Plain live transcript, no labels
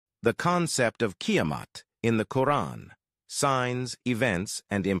The concept of Qiyamat in the Quran, signs, events,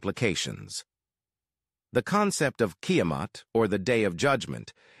 and implications. The concept of Qiyamat, or the Day of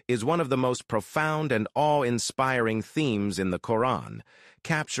Judgment, is one of the most profound and awe-inspiring themes in the Quran,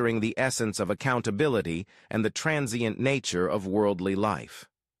 capturing the essence of accountability and the transient nature of worldly life.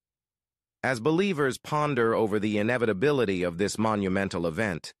 As believers ponder over the inevitability of this monumental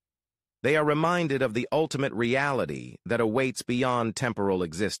event, they are reminded of the ultimate reality that awaits beyond temporal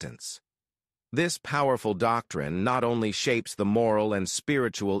existence. This powerful doctrine not only shapes the moral and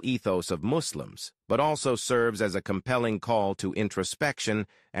spiritual ethos of Muslims, but also serves as a compelling call to introspection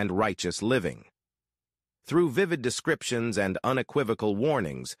and righteous living. Through vivid descriptions and unequivocal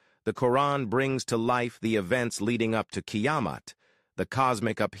warnings, the Quran brings to life the events leading up to Qiyamat, the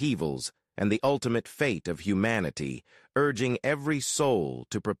cosmic upheavals, and the ultimate fate of humanity, urging every soul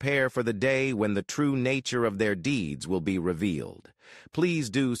to prepare for the day when the true nature of their deeds will be revealed. Please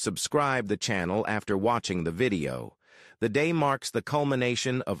do subscribe the channel after watching the video. The day marks the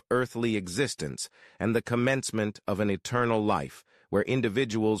culmination of earthly existence and the commencement of an eternal life, where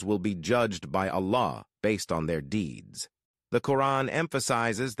individuals will be judged by Allah based on their deeds. The Quran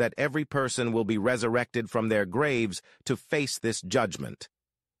emphasizes that every person will be resurrected from their graves to face this judgment,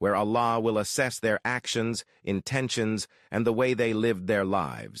 where Allah will assess their actions, intentions, and the way they lived their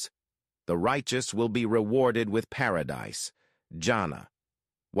lives. The righteous will be rewarded with paradise, Jannah,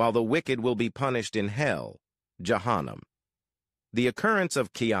 while the wicked will be punished in hell, Jahannam. The occurrence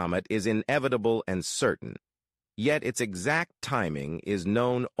of Qiyamat is inevitable and certain, yet its exact timing is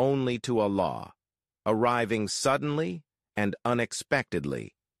known only to Allah, arriving suddenly and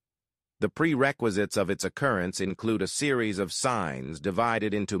unexpectedly. The prerequisites of its occurrence include a series of signs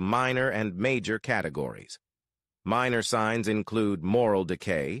divided into minor and major categories. Minor signs include moral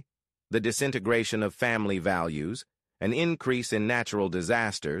decay, the disintegration of family values, an increase in natural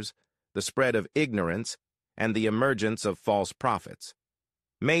disasters, the spread of ignorance, and the emergence of false prophets.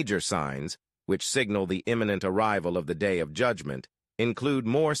 Major signs, which signal the imminent arrival of the Day of Judgment, include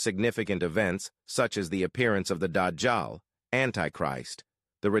more significant events such as the appearance of the Dajjal, Antichrist,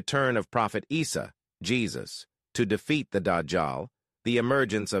 the return of Prophet Isa, Jesus, to defeat the Dajjal, the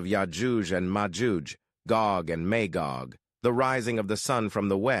emergence of Ya'juj and Ma'juj, Gog and Magog, the rising of the sun from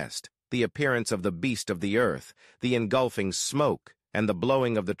the west, the appearance of the beast of the earth, the engulfing smoke, and the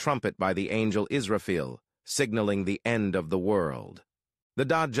blowing of the trumpet by the angel Israfil, signaling the end of the world. The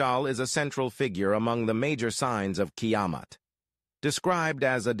Dajjal is a central figure among the major signs of Qiyamat. Described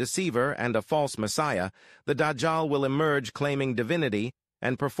as a deceiver and a false messiah, the Dajjal will emerge claiming divinity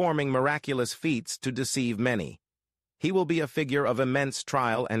and performing miraculous feats to deceive many. He will be a figure of immense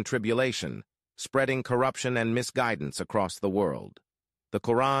trial and tribulation, spreading corruption and misguidance across the world. The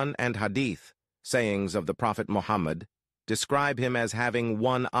Quran and Hadith, sayings of the Prophet Muhammad, describe him as having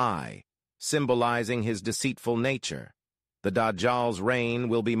one eye, symbolizing his deceitful nature. The Dajjal's reign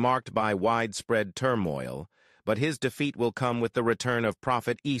will be marked by widespread turmoil, but his defeat will come with the return of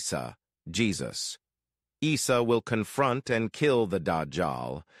Prophet Isa, Jesus. Isa will confront and kill the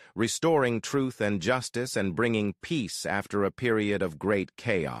Dajjal, restoring truth and justice and bringing peace after a period of great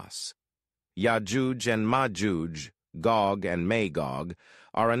chaos. Ya'juj and Ma'juj, Gog and Magog,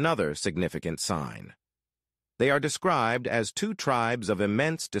 are another significant sign. They are described as two tribes of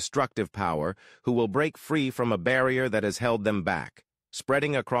immense destructive power who will break free from a barrier that has held them back,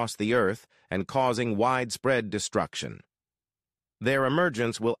 spreading across the earth and causing widespread destruction. Their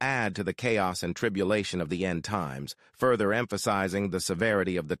emergence will add to the chaos and tribulation of the end times, further emphasizing the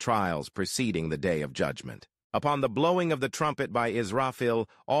severity of the trials preceding the Day of Judgment. Upon the blowing of the trumpet by Israfil,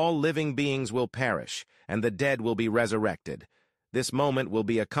 all living beings will perish, and the dead will be resurrected. This moment will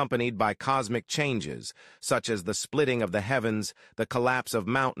be accompanied by cosmic changes, such as the splitting of the heavens, the collapse of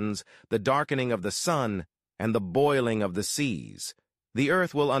mountains, the darkening of the sun, and the boiling of the seas. The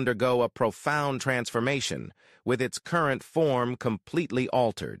earth will undergo a profound transformation, with its current form completely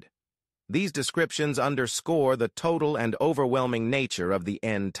altered. These descriptions underscore the total and overwhelming nature of the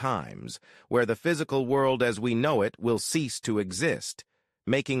end times, where the physical world as we know it will cease to exist,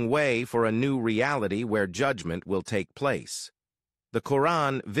 making way for a new reality where judgment will take place. The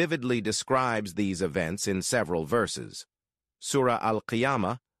Quran vividly describes these events in several verses. Surah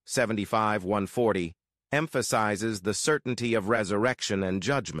Al-Qiyamah, 75-140, emphasizes the certainty of resurrection and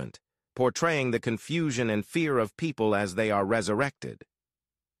judgment, portraying the confusion and fear of people as they are resurrected.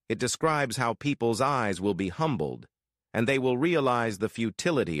 It describes how people's eyes will be humbled, and they will realize the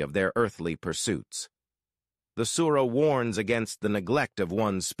futility of their earthly pursuits. The surah warns against the neglect of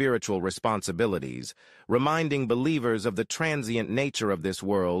one's spiritual responsibilities, reminding believers of the transient nature of this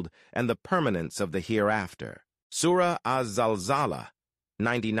world and the permanence of the hereafter. Surah Az-Zalzalah,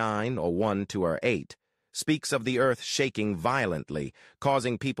 99 or 1-8, speaks of the earth shaking violently,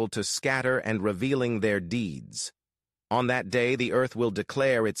 causing people to scatter and revealing their deeds. On that day, the earth will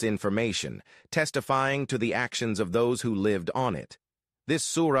declare its information, testifying to the actions of those who lived on it. This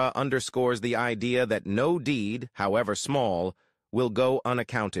surah underscores the idea that no deed, however small, will go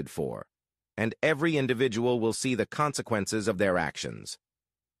unaccounted for, and every individual will see the consequences of their actions.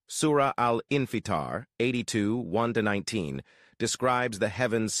 Surah Al-Infitar, 82, 1-19, describes the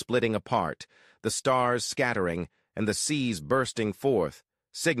heavens splitting apart, the stars scattering, and the seas bursting forth,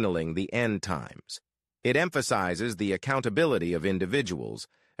 signaling the end times. It emphasizes the accountability of individuals,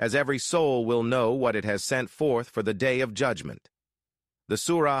 as every soul will know what it has sent forth for the day of judgment. The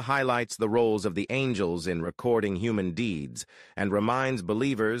surah highlights the roles of the angels in recording human deeds and reminds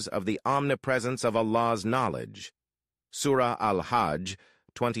believers of the omnipresence of Allah's knowledge. Surah Al-Hajj,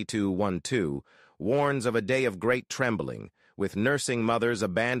 22:1-2, warns of a day of great trembling, with nursing mothers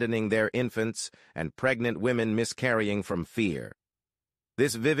abandoning their infants and pregnant women miscarrying from fear.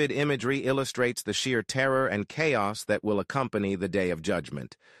 This vivid imagery illustrates the sheer terror and chaos that will accompany the Day of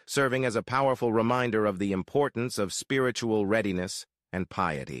Judgment, serving as a powerful reminder of the importance of spiritual readiness and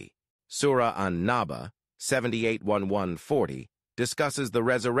piety. Surah An-Naba, 78:1-40, discusses the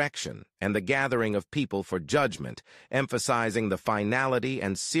resurrection and the gathering of people for judgment, emphasizing the finality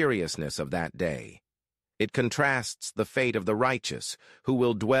and seriousness of that day. It contrasts the fate of the righteous, who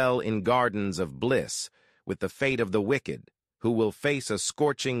will dwell in gardens of bliss, with the fate of the wicked, who will face a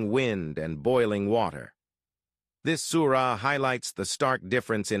scorching wind and boiling water. This surah highlights the stark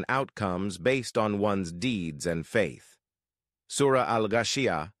difference in outcomes based on one's deeds and faith. Surah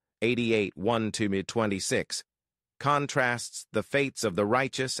Al-Ghashiyah, 88, 1-26, contrasts the fates of the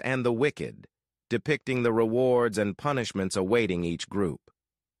righteous and the wicked, depicting the rewards and punishments awaiting each group.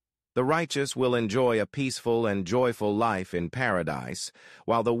 The righteous will enjoy a peaceful and joyful life in paradise,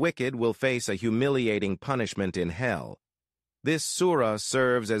 while the wicked will face a humiliating punishment in hell. This surah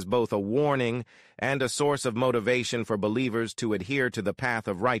serves as both a warning and a source of motivation for believers to adhere to the path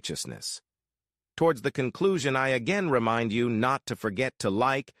of righteousness. Towards the conclusion, I again remind you not to forget to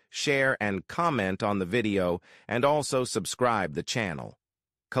like, share, and comment on the video, and also subscribe the channel.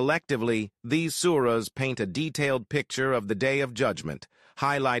 Collectively, these surahs paint a detailed picture of the Day of Judgment,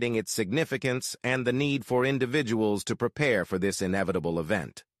 highlighting its significance and the need for individuals to prepare for this inevitable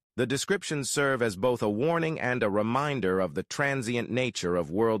event. The descriptions serve as both a warning and a reminder of the transient nature of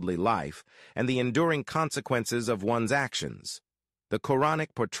worldly life and the enduring consequences of one's actions. The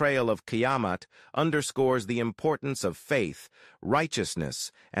Quranic portrayal of Qiyamat underscores the importance of faith,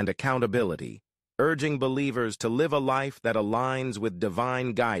 righteousness, and accountability, urging believers to live a life that aligns with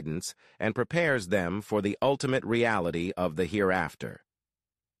divine guidance and prepares them for the ultimate reality of the hereafter.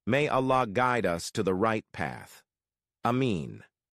 May Allah guide us to the right path. Ameen.